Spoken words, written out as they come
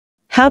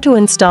How to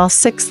install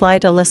 6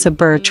 light Alyssa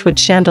birchwood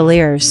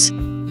chandeliers.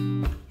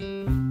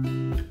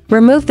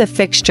 Remove the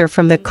fixture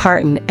from the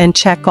carton and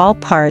check all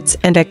parts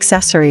and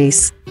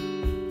accessories.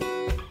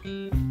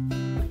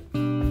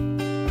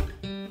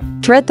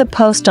 Thread the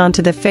post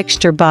onto the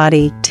fixture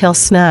body till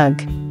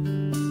snug.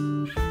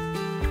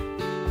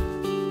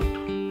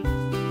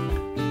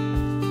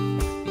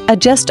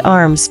 Adjust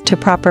arms to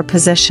proper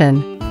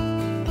position.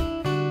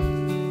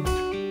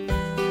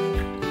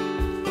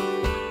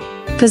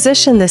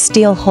 Position the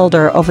steel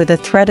holder over the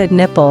threaded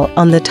nipple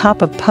on the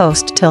top of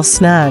post till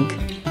snug.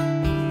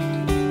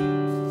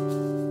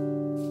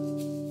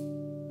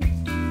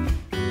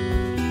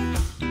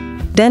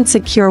 Then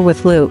secure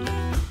with loop.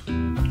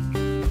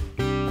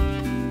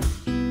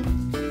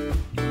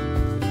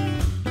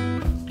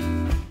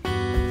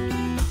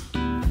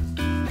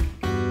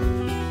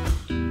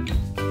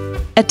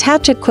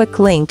 Attach a quick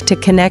link to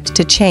connect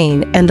to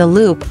chain and the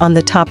loop on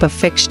the top of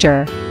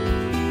fixture.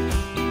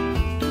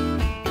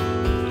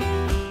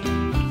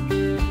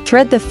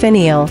 Thread the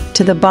finial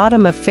to the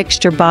bottom of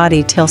fixture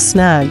body till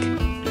snug.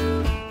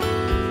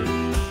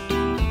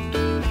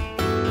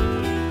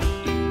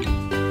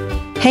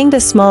 Hang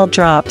the small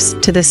drops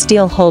to the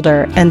steel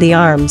holder and the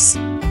arms.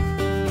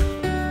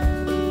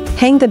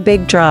 Hang the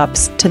big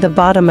drops to the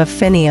bottom of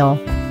finial.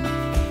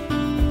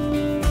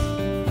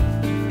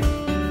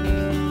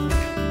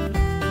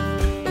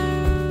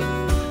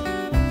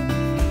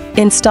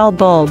 Install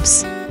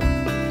bulbs.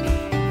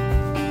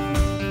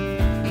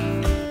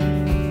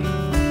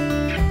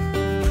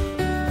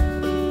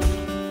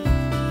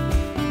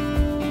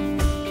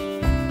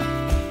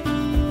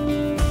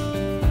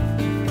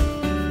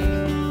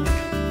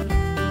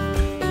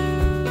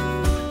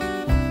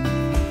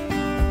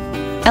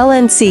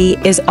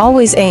 LNC is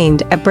always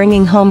aimed at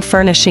bringing home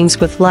furnishings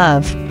with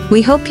love.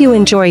 We hope you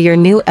enjoy your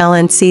new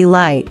LNC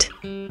light.